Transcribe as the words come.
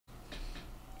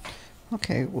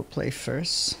Okay, we'll play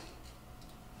first.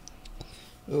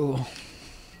 Ooh.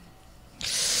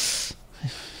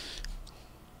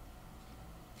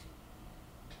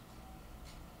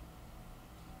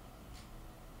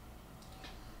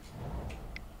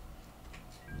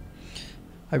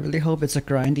 I really hope it's a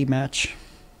grindy match.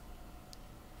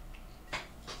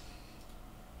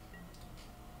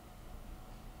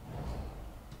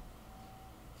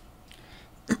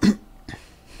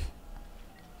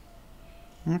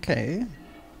 Okay.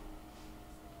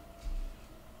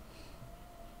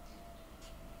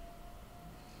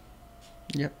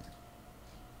 Yep.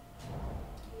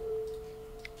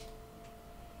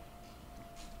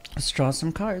 Let's draw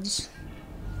some cards.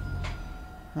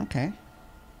 Okay.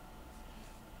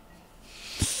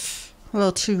 A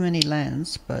little too many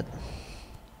lands, but...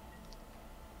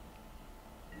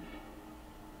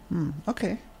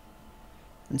 okay.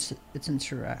 It's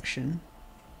interaction.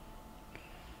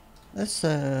 Let's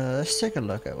take a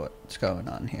look at what's going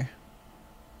on here.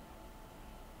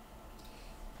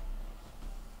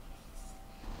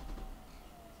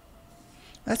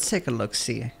 Let's take a look,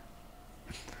 see.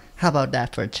 How about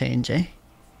that for a change, eh?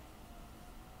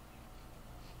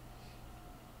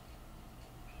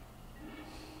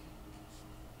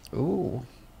 Ooh.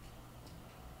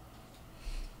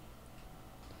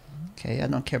 Okay, I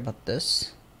don't care about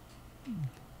this.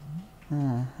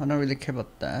 Oh, I don't really care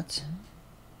about that.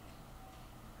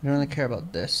 I don't really care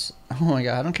about this. Oh my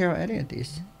god, I don't care about any of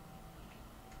these.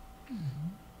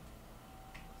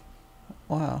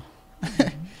 Wow.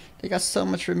 They got so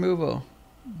much removal.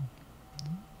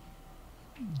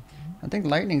 I think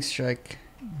Lightning Strike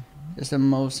is the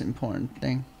most important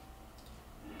thing.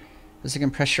 Because it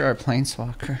can pressure our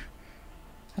Planeswalker.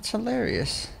 That's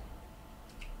hilarious.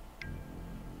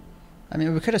 I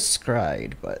mean, we could have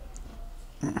scryed, but...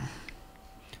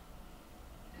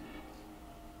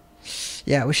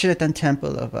 yeah, we should have done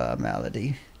Temple of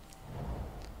Malady.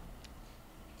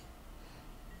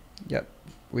 Yep,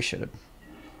 we should have.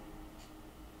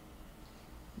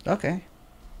 Okay.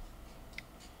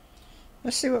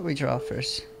 Let's see what we draw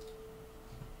first.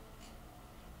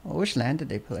 Oh, which land did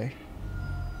they play?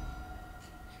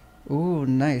 Ooh,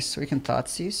 nice. We can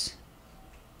Thoughtseize.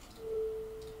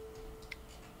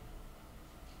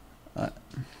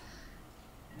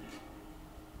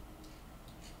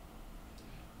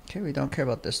 Okay, we don't care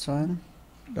about this one.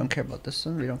 Don't care about this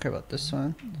one. We don't care about this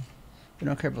one. We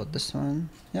don't care about this one.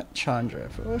 Yep, Chandra.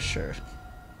 Oh, sure.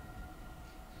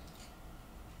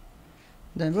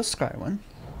 Then we'll scry one.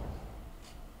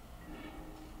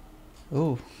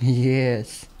 Oh,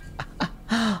 yes.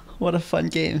 What a fun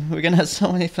game. We're gonna have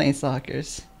so many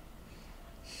Planeswalkers.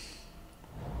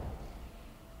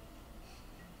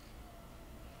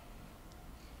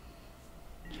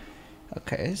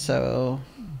 Okay, so...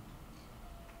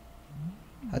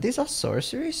 are these all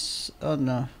sorceries? Oh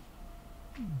no.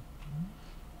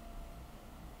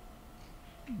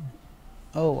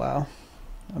 Oh wow.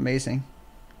 Amazing.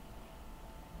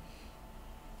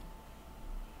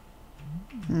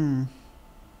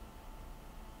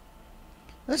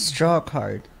 Let's draw a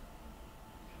card.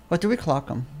 What do we clock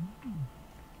them?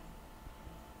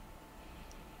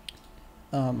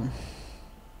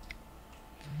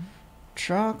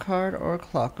 Draw a card or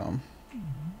clock them.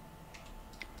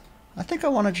 I think I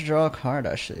wanted to draw a card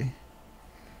actually.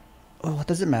 Oh,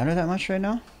 does it matter that much right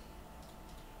now?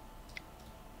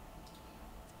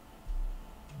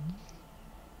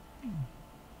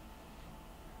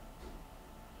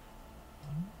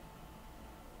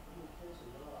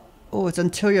 Oh, it's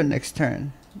until your next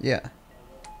turn. Yeah.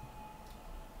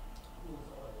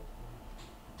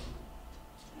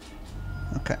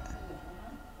 Okay.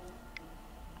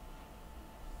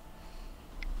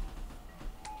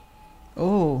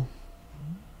 Oh.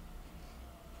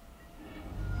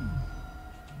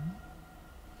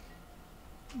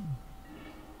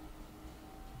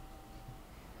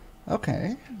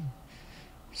 Okay.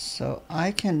 So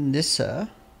I can Nissa.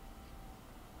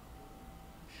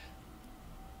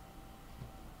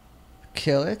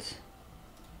 Kill it.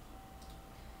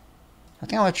 I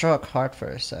think I want to draw a card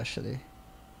first, actually.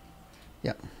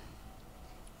 Yep.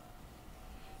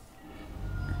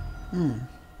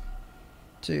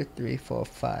 2, 3, 4,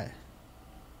 5.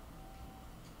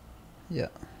 Yeah.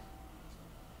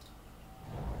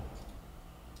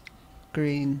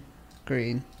 Green,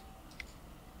 green.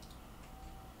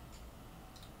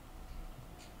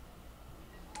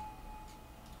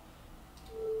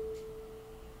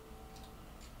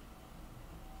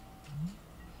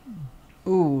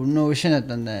 Ooh, no, we shouldn't have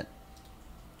done that.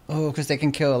 Oh, because they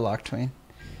can kill a Locktwain.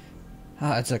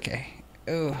 Ah, it's okay.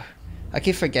 Ooh, I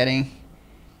keep forgetting.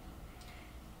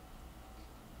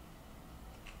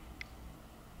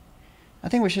 I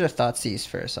think we should have thought these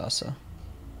first also.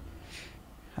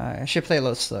 I should play a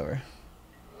little slower.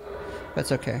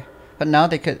 That's okay. But now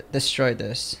they could destroy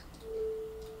this.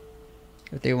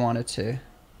 If they wanted to.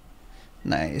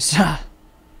 Nice.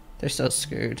 They're so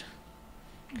screwed.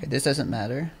 Okay, this doesn't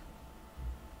matter.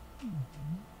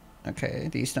 Okay,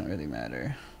 these don't really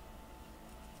matter.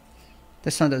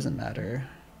 This one doesn't matter.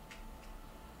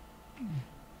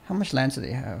 How much lands do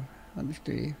they have? 1, 2,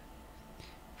 3,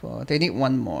 4. They need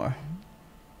one more.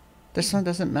 This one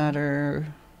doesn't matter.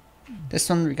 This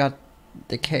one we got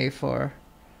decay for.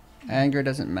 Anger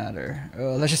doesn't matter.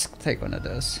 Oh, let's just take one of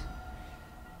those.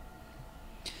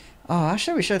 Oh,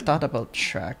 actually we should have thought about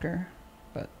Tracker.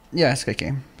 But yeah, it's a good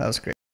game. That was great.